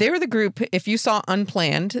they're the group, if you saw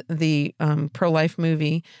Unplanned, the pro-life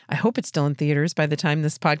movie, I hope it's still in theaters by the time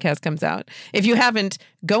this podcast comes out. If you haven't,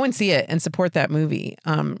 go and see it and support that movie.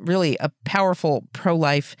 Really a powerful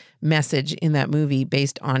pro-life message in that movie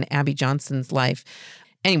based on Abby Johnson's life.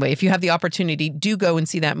 Anyway, if you have the opportunity, do go and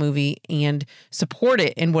see that movie and support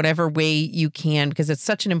it in whatever way you can, because it's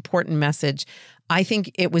such an important message. I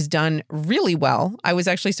think it was done really well. I was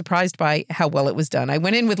actually surprised by how well it was done. I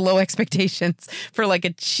went in with low expectations for like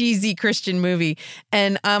a cheesy Christian movie,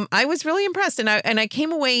 and I was really impressed. And I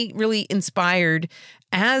came away really inspired.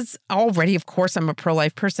 As already, of course, I'm a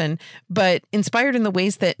pro-life person, but inspired in the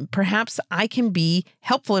ways that perhaps I can be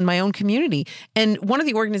helpful in my own community. And one of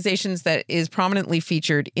the organizations that is prominently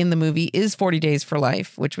featured in the movie is 40 Days for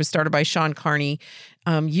Life, which was started by Sean Carney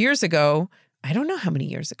years ago. I don't know how many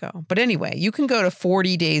years ago, but anyway, you can go to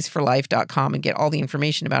 40daysforlife.com and get all the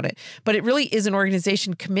information about it. But it really is an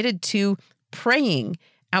organization committed to praying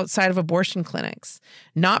outside of abortion clinics,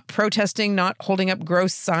 not protesting, not holding up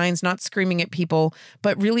gross signs, not screaming at people,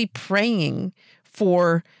 but really praying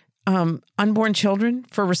for unborn children,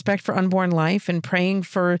 for respect for unborn life, and praying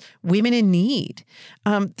for women in need.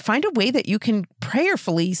 Find a way that you can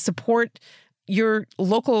prayerfully support your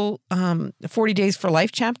local 40 Days for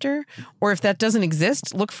Life chapter, or if that doesn't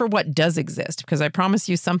exist, look for what does exist, because I promise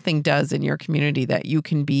you something does in your community that you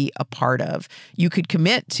can be a part of. You could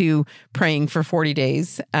commit to praying for 40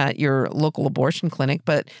 days at your local abortion clinic,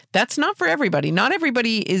 but that's not for everybody. Not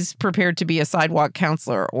everybody is prepared to be a sidewalk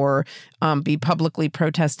counselor or be publicly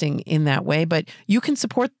protesting in that way, but you can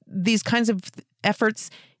support these kinds of efforts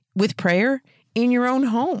with prayer in your own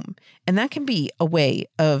home. And that can be a way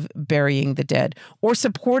of burying the dead, or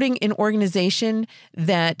supporting an organization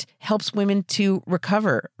that helps women to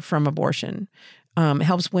recover from abortion,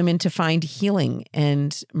 helps women to find healing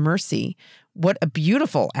and mercy. What a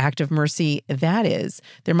beautiful act of mercy that is.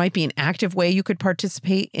 There might be an active way you could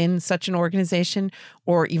participate in such an organization,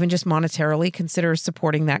 or even just monetarily consider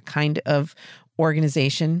supporting that kind of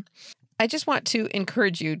organization. I just want to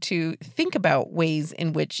encourage you to think about ways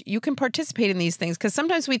in which you can participate in these things, because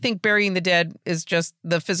sometimes we think burying the dead is just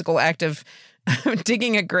the physical act of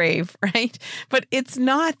digging a grave, right? But it's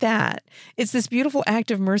not that. It's this beautiful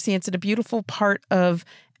act of mercy. It's a beautiful part of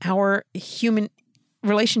our human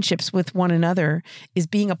relationships with one another, is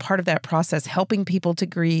being a part of that process, helping people to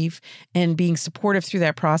grieve and being supportive through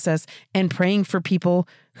that process and praying for people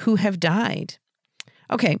who have died.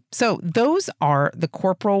 Okay, so those are the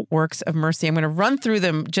corporal works of mercy. I'm going to run through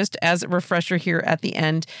them just as a refresher here at the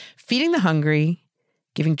end. Feeding the hungry,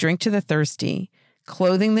 giving drink to the thirsty,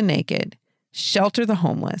 clothing the naked, shelter the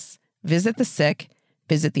homeless, visit the sick,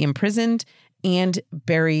 visit the imprisoned, and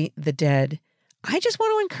bury the dead. I just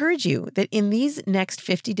want to encourage you that in these next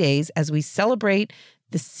 50 days, as we celebrate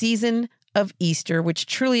the season of Easter, which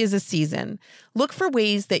truly is a season, look for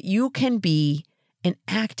ways that you can be an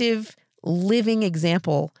active, living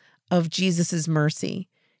example of Jesus's mercy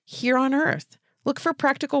here on earth. Look for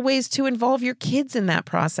practical ways to involve your kids in that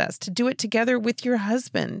process, to do it together with your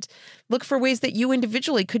husband. Look for ways that you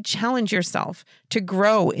individually could challenge yourself to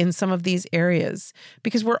grow in some of these areas,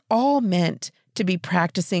 because we're all meant to be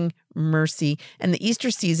practicing mercy. And the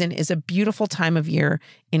Easter season is a beautiful time of year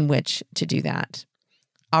in which to do that.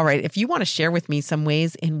 All right, if you want to share with me some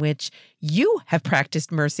ways in which you have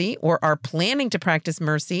practiced mercy or are planning to practice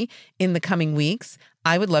mercy in the coming weeks,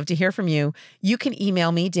 I would love to hear from you. You can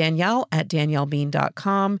email me,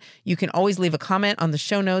 Danielle@daniellebean.com. You can always leave a comment on the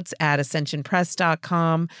show notes at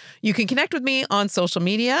ascensionpress.com. You can connect with me on social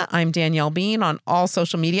media. I'm Danielle Bean on all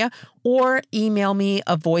social media, or email me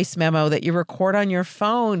a voice memo that you record on your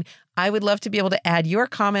phone. I would love to be able to add your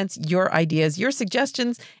comments, your ideas, your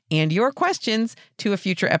suggestions, and your questions to a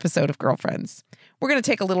future episode of Girlfriends. We're going to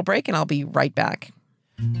take a little break, and I'll be right back.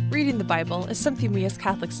 Reading the Bible is something we as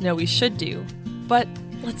Catholics know we should do, but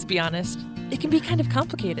let's be honest, it can be kind of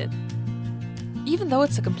complicated. Even though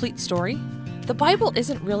it's a complete story, the Bible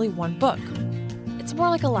isn't really one book. It's more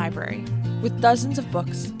like a library, with dozens of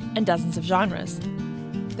books and dozens of genres.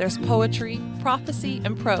 There's poetry, prophecy,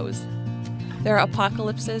 and prose. There are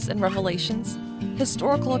apocalypses and revelations,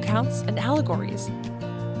 historical accounts, and allegories.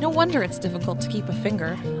 No wonder it's difficult to keep a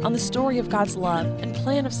finger on the story of God's love and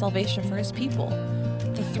plan of salvation for His people,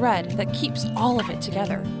 the thread that keeps all of it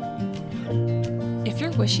together. If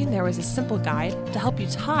you're wishing there was a simple guide to help you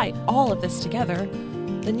tie all of this together,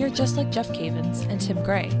 then you're just like Jeff Cavins and Tim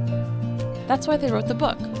Gray. That's why they wrote the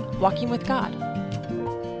book, Walking with God.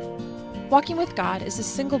 Walking with God is a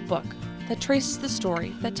single book that traces the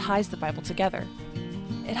story that ties the Bible together.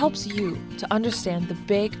 It helps you to understand the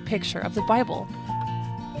big picture of the Bible.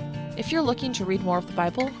 If you're looking to read more of the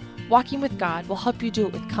Bible, Walking with God will help you do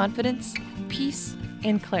it with confidence, peace,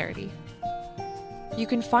 and clarity. You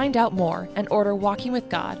can find out more and order Walking with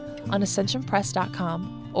God on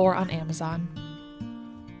ascensionpress.com or on Amazon.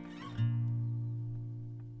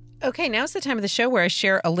 Okay, now's the time of the show where I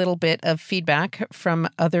share a little bit of feedback from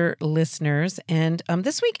other listeners. And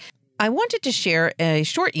this week, I wanted to share a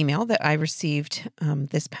short email that I received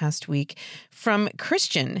this past week from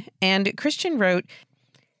Christian. And Christian wrote,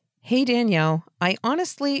 "Hey, Danielle, I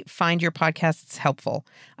honestly find your podcasts helpful.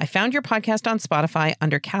 I found your podcast on Spotify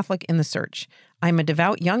under Catholic in the Search. I'm a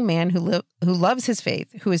devout young man who loves his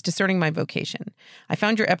faith, who is discerning my vocation. I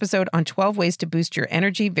found your episode on 12 ways to boost your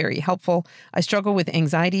energy very helpful. I struggle with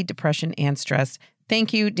anxiety, depression, and stress.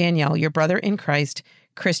 Thank you, Danielle, your brother in Christ,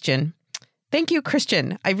 Christian." Thank you,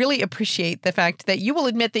 Christian. I really appreciate the fact that you will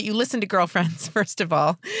admit that you listen to Girlfriends, first of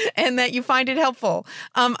all, and that you find it helpful.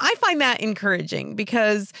 I find that encouraging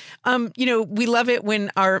because, we love it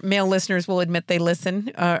when our male listeners will admit they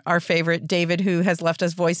listen. Our favorite, David, who has left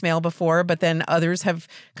us voicemail before, but then others have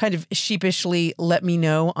kind of sheepishly let me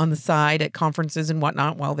know on the side at conferences and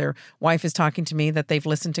whatnot while their wife is talking to me that they've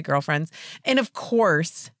listened to Girlfriends. And of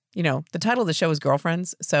course, the title of the show is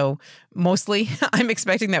Girlfriends, so mostly I'm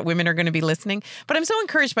expecting that women are going to be listening. But I'm so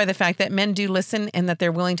encouraged by the fact that men do listen and that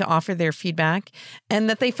they're willing to offer their feedback and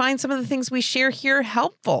that they find some of the things we share here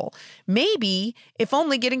helpful. Maybe, if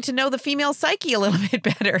only, getting to know the female psyche a little bit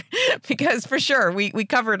better, because for sure, we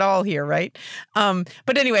cover it all here, right?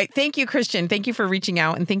 But anyway, thank you, Christian. Thank you for reaching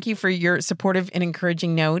out, and thank you for your supportive and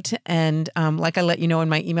encouraging note. And like I let you know in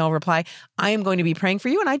my email reply, I am going to be praying for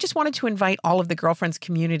you, and I just wanted to invite all of the Girlfriends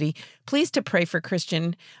community please to pray for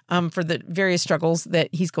Christian for the various struggles that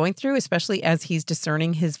he's going through, especially as he's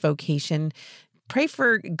discerning his vocation. Pray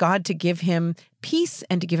for God to give him peace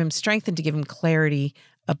and to give him strength and to give him clarity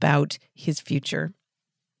about his future.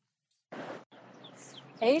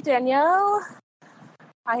 Hey, Danielle.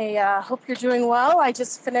 I hope you're doing well. I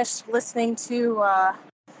just finished listening to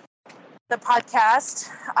the podcast,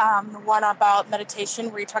 the one about meditation,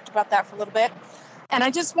 where you talked about that for a little bit. And I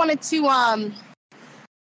just wanted to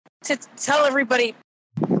tell everybody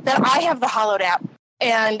that I have the Hallowed app,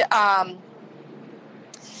 and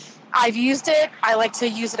I've used it. I like to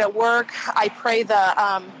use it at work. I pray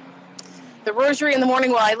the rosary in the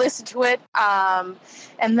morning while I listen to it,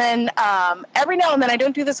 and then every now and then, I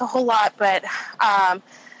don't do this a whole lot, but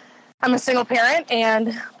I'm a single parent,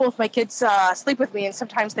 and both my kids sleep with me, and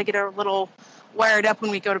sometimes they get a little wired up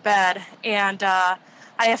when we go to bed, and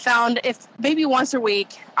I have found if maybe once a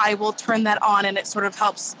week I will turn that on, and it sort of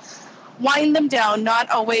helps wind them down.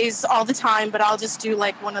 Not always all the time, but I'll just do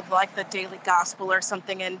like one of the daily gospel or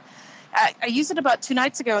something. And I used it about 2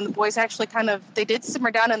 nights ago, and the boys actually they did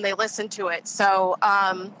simmer down and they listened to it. So,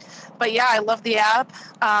 but yeah, I love the app.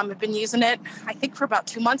 I've been using it, I think, for about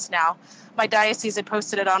 2 months now. My diocese had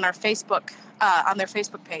posted it on our Facebook, on their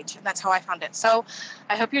Facebook page, and that's how I found it. So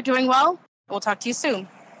I hope you're doing well, and we'll talk to you soon.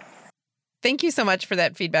 Thank you so much for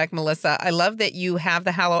that feedback, Melissa. I love that you have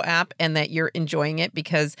the Hallow app and that you're enjoying it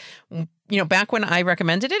because, back when I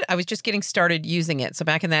recommended it, I was just getting started using it. So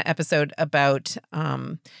back in that episode about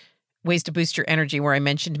ways to boost your energy, where I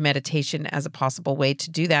mentioned meditation as a possible way to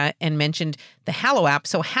do that and mentioned the Hallow app.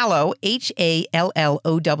 So Hallow,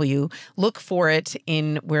 Hallow, look for it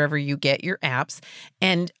in wherever you get your apps.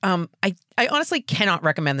 And I honestly cannot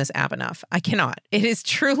recommend this app enough. I cannot. It is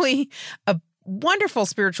truly a wonderful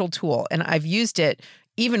spiritual tool, and I've used it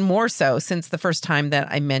even more so since the first time that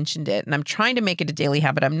I mentioned it. And I'm trying to make it a daily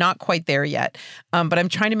habit. I'm not quite there yet, but I'm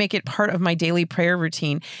trying to make it part of my daily prayer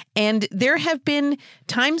routine. And there have been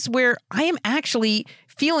times where I am actually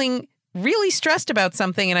feeling really stressed about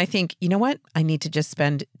something. And I think, you know what? I need to just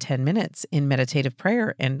spend 10 minutes in meditative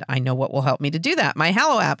prayer. And I know what will help me to do that, my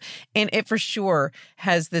Hallow app. And it for sure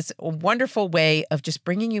has this wonderful way of just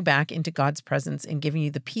bringing you back into God's presence and giving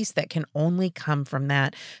you the peace that can only come from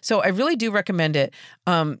that. So I really do recommend it.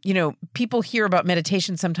 People hear about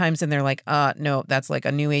meditation sometimes and they're like, no, that's like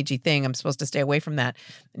a new agey thing. I'm supposed to stay away from that.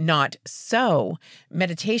 Not so.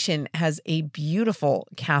 Meditation has a beautiful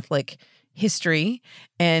Catholic history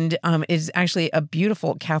and is actually a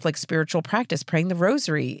beautiful Catholic spiritual practice. Praying the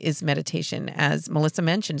rosary is meditation, as Melissa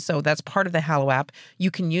mentioned. So that's part of the Hallow app.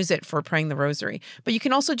 You can use it for praying the rosary, but you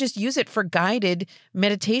can also just use it for guided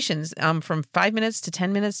meditations from 5 minutes to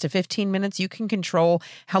 10 minutes to 15 minutes. You can control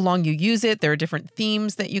how long you use it. There are different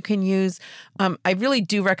themes that you can use. I really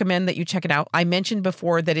do recommend that you check it out. I mentioned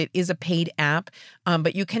before that it is a paid app,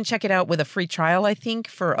 but you can check it out with a free trial, I think,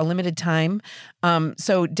 for a limited time.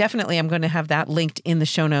 So definitely I'm going going to have that linked in the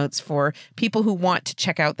show notes for people who want to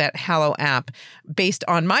check out that Hallow app based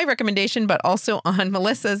on my recommendation, but also on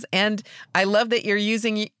Melissa's. And I love that you're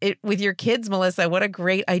using it with your kids, Melissa. What a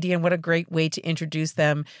great idea and what a great way to introduce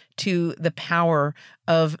them to the power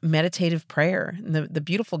of meditative prayer. And the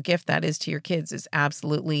beautiful gift that is to your kids is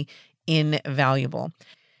absolutely invaluable.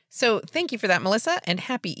 So thank you for that, Melissa, and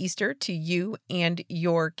happy Easter to you and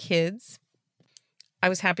your kids. I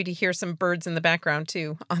was happy to hear some birds in the background,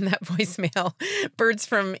 too, on that voicemail. Birds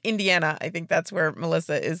from Indiana. I think that's where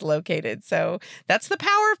Melissa is located. So that's the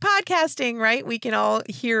power of podcasting, right? We can all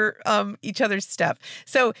hear each other's stuff.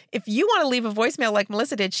 So if you want to leave a voicemail like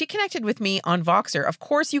Melissa did, she connected with me on Voxer. Of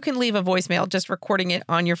course, you can leave a voicemail just recording it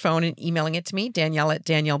on your phone and emailing it to me,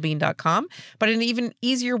 Danielle@daniellebean.com. But an even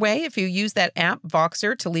easier way, if you use that app,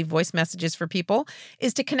 Voxer, to leave voice messages for people,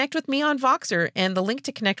 is to connect with me on Voxer. And the link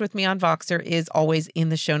to connect with me on Voxer is always in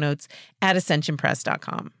the show notes at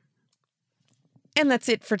ascensionpress.com. And that's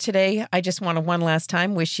it for today. I just want to one last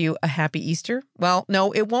time wish you a happy Easter. Well,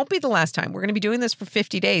 no, it won't be the last time. We're going to be doing this for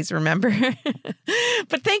 50 days, remember?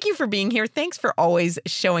 But thank you for being here. Thanks for always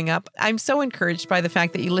showing up. I'm so encouraged by the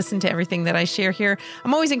fact that you listen to everything that I share here.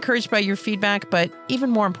 I'm always encouraged by your feedback, but even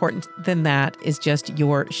more important than that is just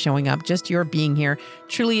your showing up, just your being here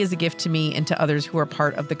truly is a gift to me and to others who are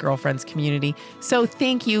part of the Girlfriends community. So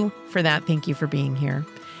thank you for that. Thank you for being here.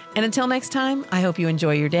 And until next time, I hope you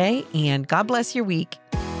enjoy your day and God bless your week.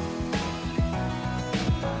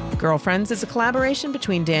 Girlfriends is a collaboration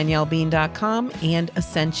between DanielleBean.com and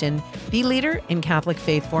Ascension, the leader in Catholic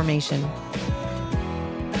faith formation.